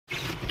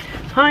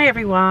Hi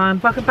everyone,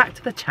 welcome back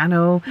to the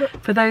channel.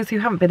 For those who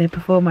haven't been here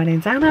before, my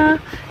name's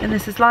Anna and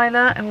this is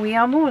Lila and we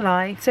are Moor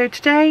Life. So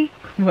today,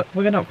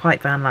 we're not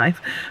quite van life.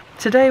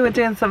 Today we're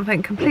doing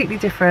something completely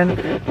different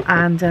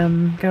and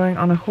going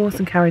on a horse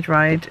and carriage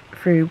ride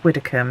through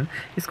Widecombe.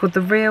 It's called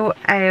the Real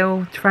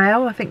Ale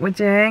Trail, I think we're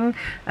doing,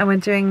 and we're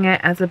doing it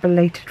as a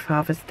belated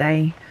Father's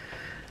Day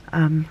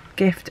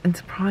gift and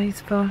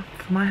surprise for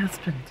my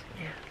husband.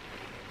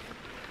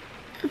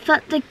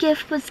 But the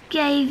gift was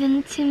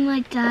given to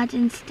my dad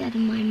instead of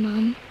my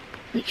mum,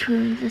 which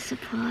ruined the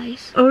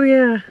surprise. Oh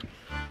yeah.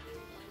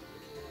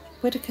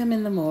 Widecombe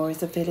in the Moor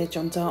is a village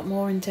on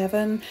Dartmoor in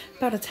Devon,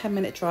 about a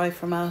 10-minute drive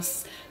from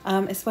us.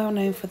 It's well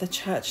known for the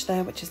church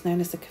there, which is known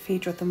as the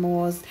Cathedral of the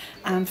Moors,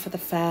 and for the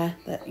fair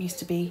that used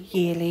to be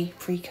yearly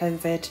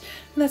pre-COVID.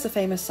 And there's a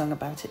famous song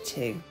about it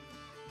too.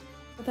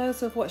 For those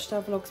who have watched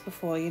our vlogs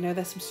before, you know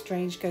there's some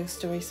strange ghost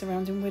stories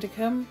surrounding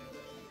Widecombe.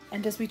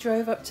 And as we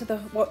drove up to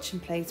the watching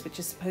place, which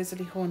is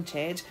supposedly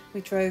haunted,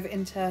 we drove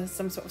into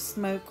some sort of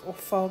smoke or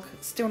fog,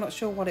 still not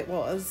sure what it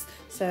was.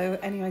 So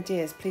any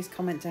ideas, please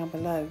comment down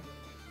below.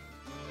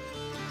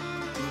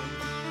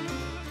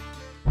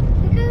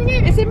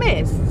 Is it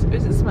mist or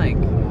is it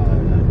smoke?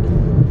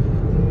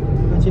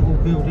 That's it all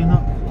building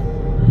up.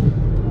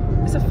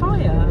 It's a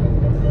fire.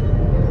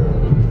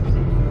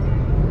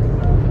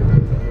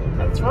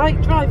 That's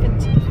right, drive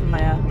into the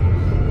fire.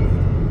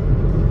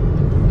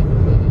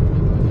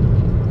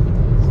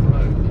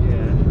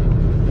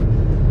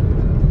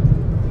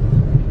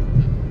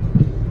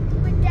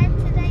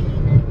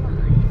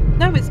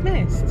 No, it's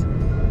mist.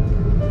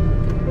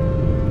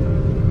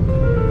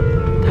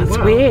 That's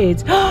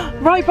weird.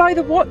 Right by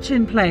the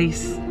watching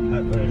place.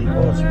 That really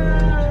was weird.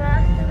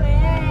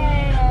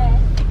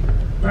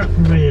 That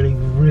really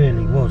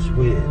was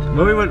weird.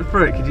 When we went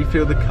through it, could you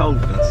feel the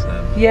coldness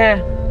then?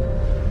 Yeah.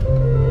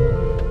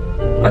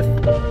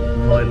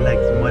 My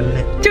legs, my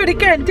lips. Do it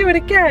again, do it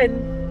again.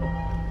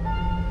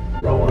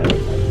 Right.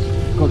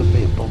 It's got to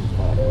be a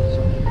bonfire or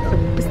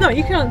something. It's not,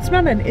 you can't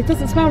smell it. It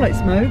doesn't smell like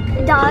smoke.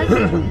 It does.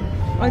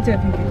 I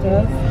don't think it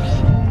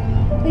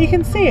does. You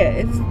can see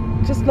it. It's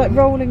just like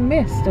rolling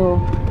mist or...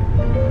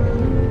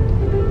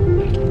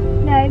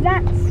 No,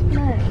 that's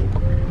smoke.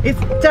 It's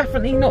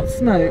definitely not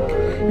smoke.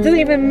 It doesn't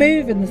even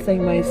move in the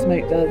same way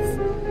smoke does.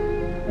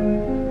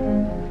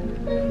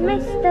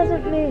 Mist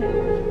doesn't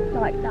move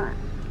like that.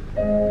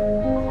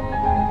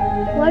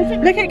 Why is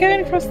it? Look at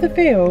going across the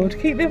field.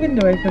 Keep the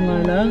window open,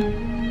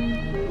 Lila.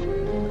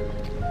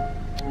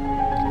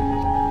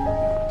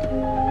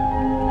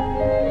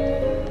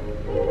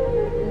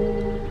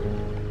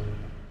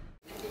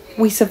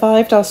 We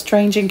survived our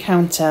strange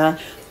encounter.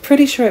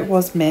 Pretty sure it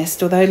was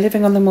mist, although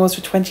living on the moors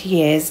for 20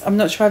 years, I'm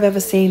not sure I've ever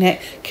seen it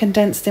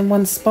condensed in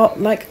one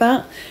spot like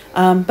that.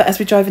 But as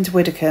we drive into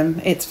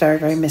Widecombe, it's very,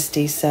 very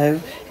misty,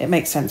 so it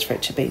makes sense for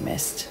it to be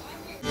mist.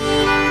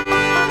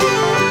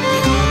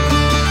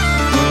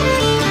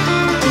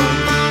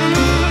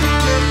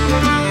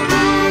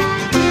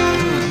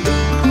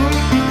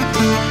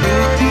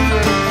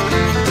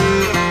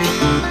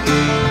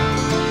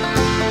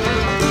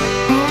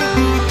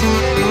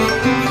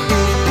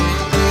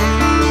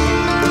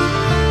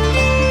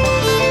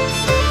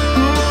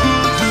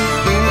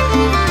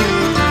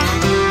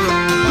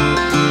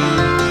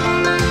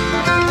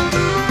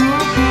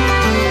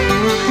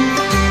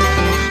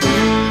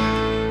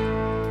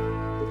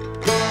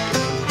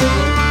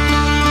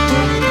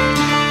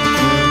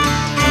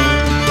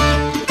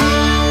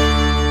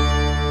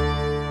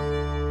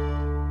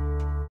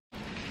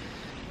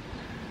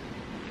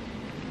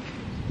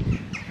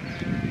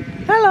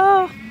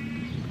 Hello!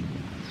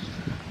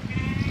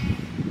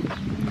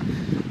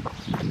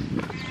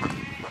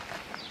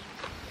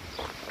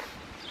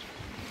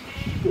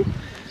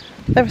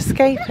 They're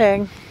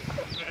escaping.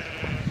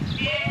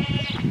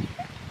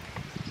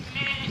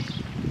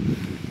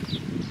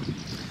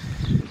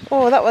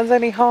 Oh, that one's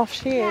only half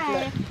sheared.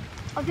 Yeah,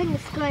 I think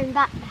it's going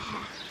back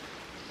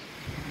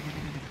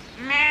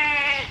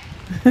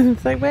there.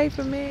 Say wait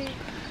for me.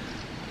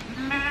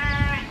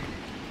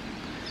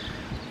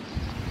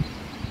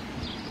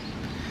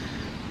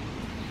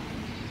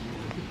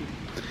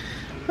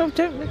 Oh,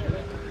 don't look at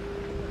it.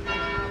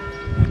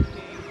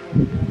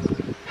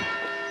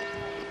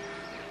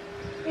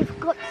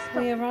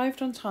 We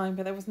arrived on time,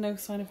 but there was no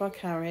sign of our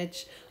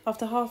carriage.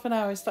 After half an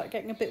hour, I started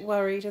getting a bit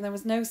worried and there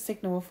was no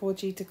signal or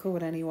 4G to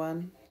call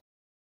anyone.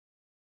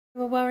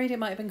 We were worried it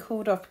might have been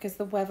called off because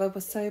the weather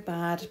was so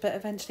bad, but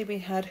eventually we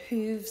heard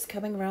hooves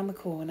coming around the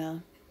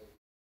corner.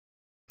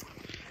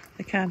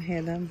 I can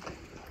hear them.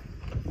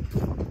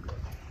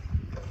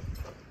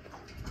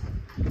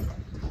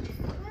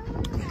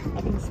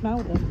 I can smell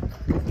them.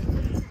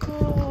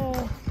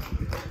 Oh.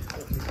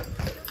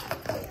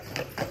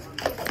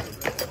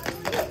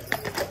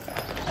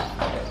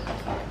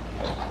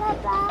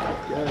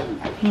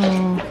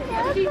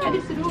 Oh. Do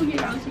edited all year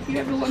round, so if you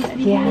ever want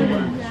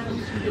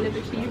anything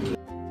delivered to you.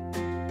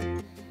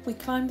 We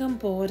climbed on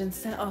board and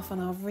set off on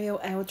our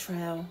Real Ale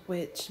Trail,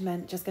 which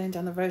meant just going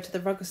down the road to the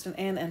Ruggleton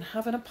Inn and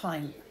having a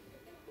pint.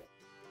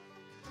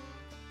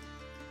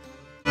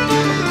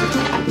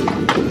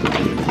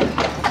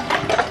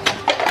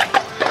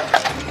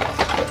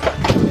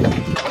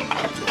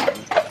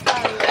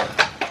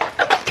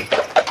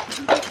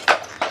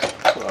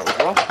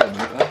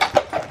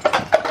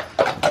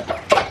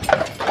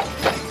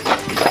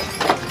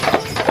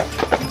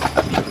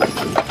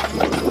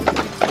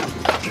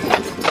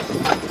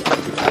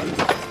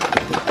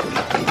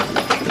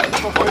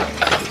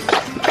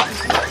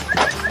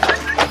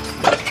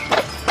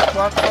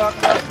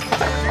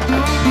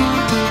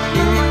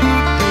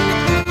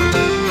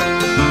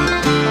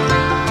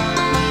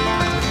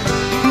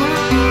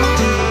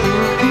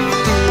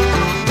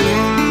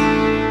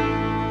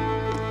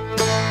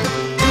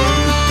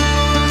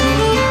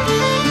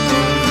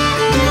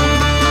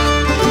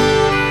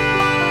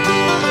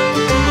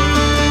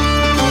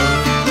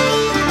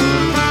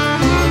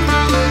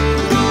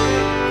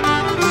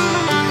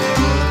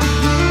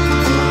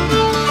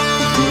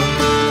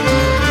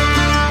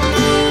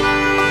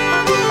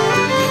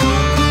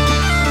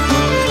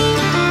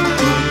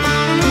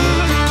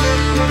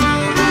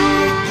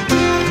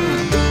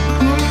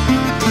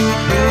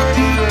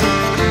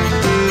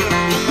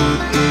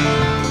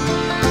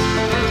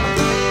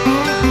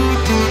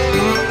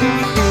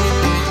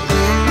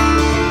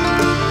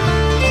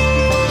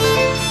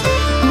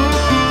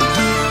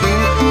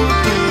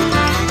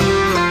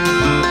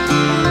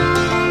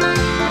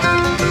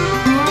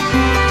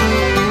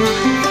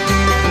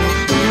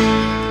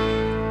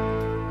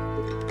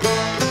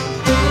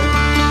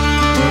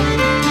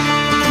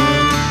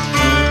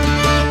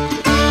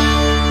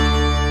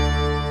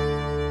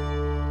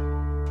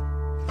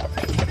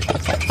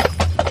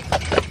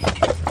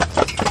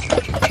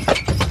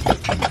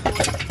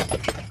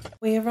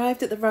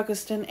 arrived at the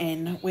Ruggleton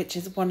Inn, which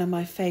is one of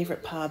my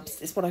favourite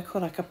pubs. It's what I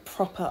call like a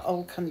proper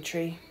old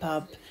country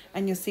pub,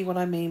 and you'll see what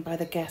I mean by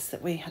the guests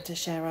that we had to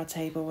share our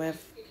table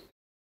with.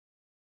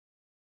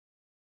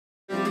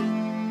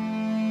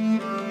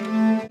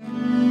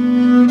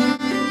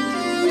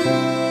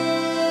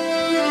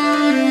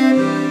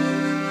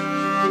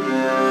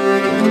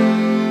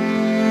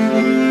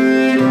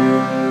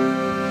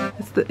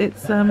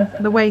 It's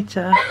the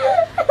waiter.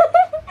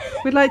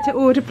 We'd like to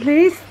order,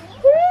 please.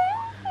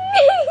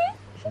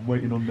 I'm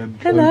waiting on them.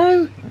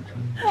 Hello.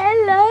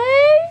 Hello.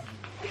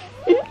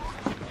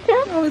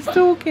 Oh, it's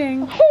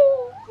talking.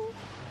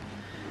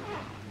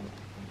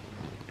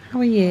 How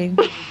are you?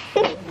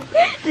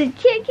 The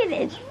chicken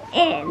is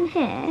in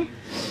here.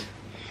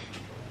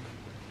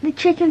 The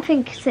chicken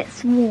thinks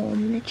it's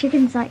warm. The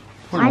chicken's like,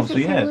 why is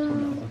it so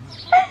warm?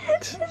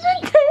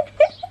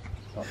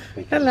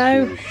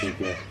 Hello.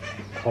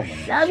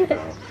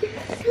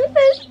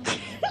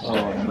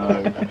 Oh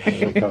no,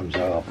 here comes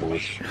our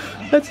boys.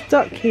 Let's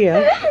duck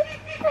here.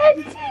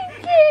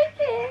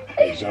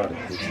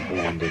 Exotic little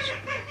blinders.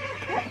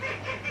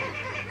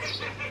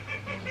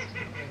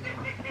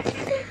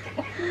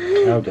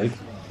 Howdy.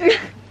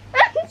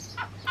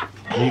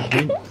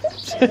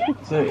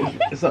 So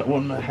is that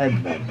one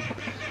head then?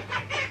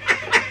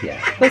 Yeah.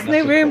 There's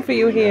no room for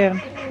you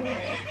here.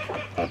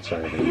 I'd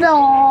say it is.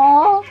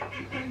 No.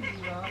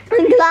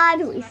 I'm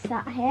glad we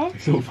sat here.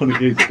 It's all funny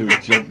is to do a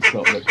jump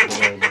stop next to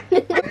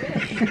the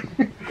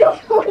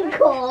Oh my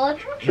god.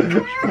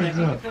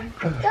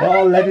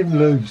 Oh, let him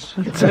loose.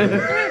 Oh,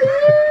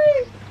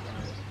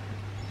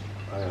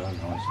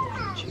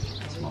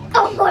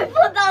 I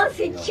thought that was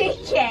a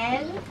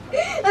chicken.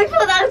 I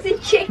thought that was a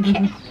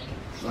chicken.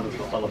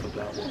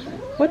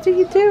 What are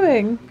you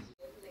doing?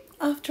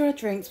 After our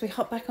drinks, we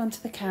hopped back onto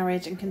the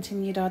carriage and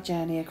continued our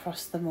journey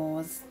across the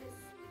moors.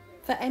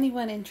 For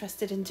anyone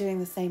interested in doing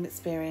the same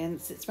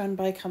experience, it's run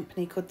by a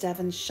company called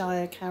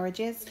Devonshire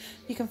Carriages.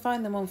 You can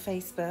find them on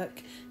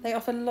Facebook. They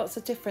offer lots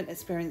of different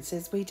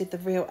experiences. We did the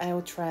Real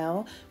Ale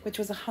Trail, which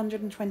was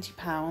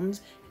 £120.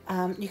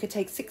 You could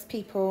take 6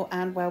 people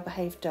and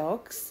well-behaved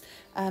dogs.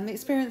 The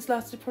experience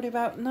lasted probably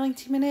about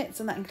 90 minutes,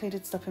 and that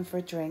included stopping for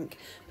a drink.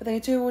 But they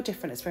do all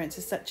different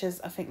experiences, such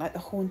as I think like the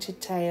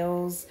Haunted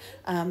Tales.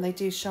 They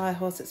do Shire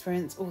Horse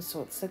experience, all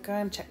sorts. So go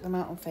and check them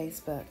out on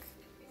Facebook.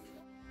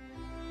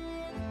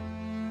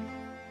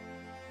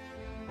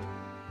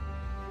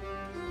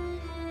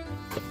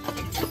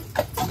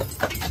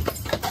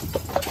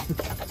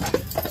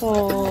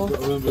 Oh.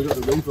 We got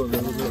the reef on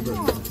there.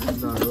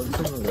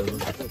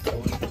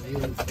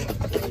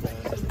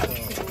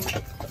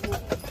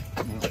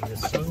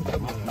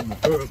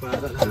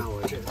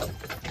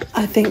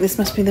 I think this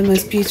must be the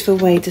most beautiful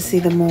way to see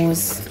the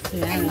moors.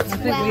 Yeah, I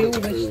think we all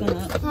wish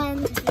that.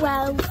 And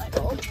well,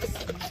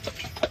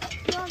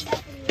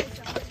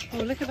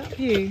 Oh, look at that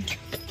view.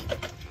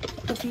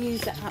 The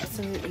views are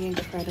absolutely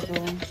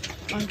incredible.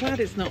 I'm glad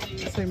it's not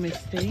so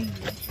misty.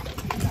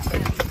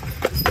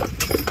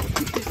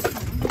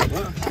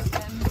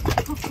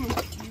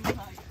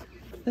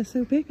 They're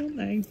so big, aren't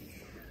they?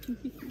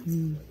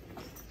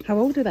 How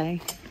old are they?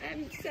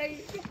 So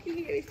Rocky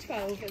is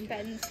 12 and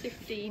Ben's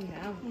 15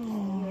 now.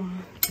 Oh,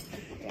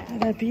 yeah.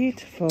 They're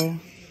beautiful. There's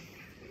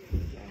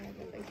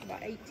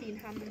about 18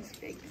 hands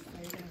big,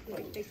 so they're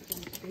quite big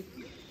ones too.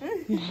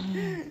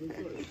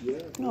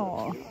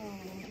 Oh.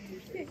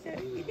 Is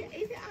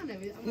it Anna?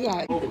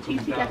 Yeah. Put the two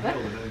together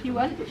if you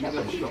want. Shall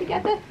I put the two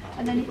together?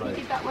 And then if you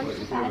give that one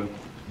to Ben.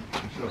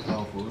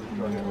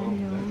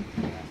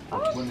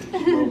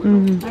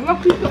 And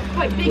Rocky's got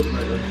quite big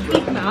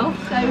mouth,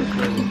 so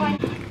you find.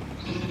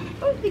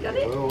 Oh, you got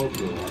it?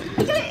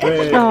 I got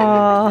it!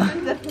 Aww.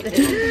 Thank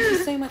you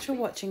so much for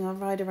watching our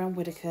ride around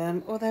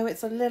Widecombe. Although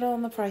it's a little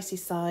on the pricey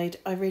side,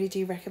 I really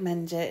do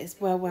recommend it. It's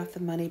well worth the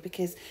money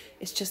because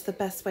it's just the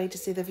best way to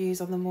see the views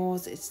on the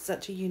moors. It's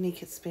such a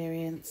unique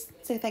experience.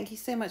 So thank you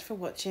so much for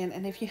watching,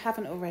 and if you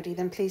haven't already,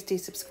 then please do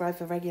subscribe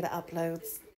for regular uploads.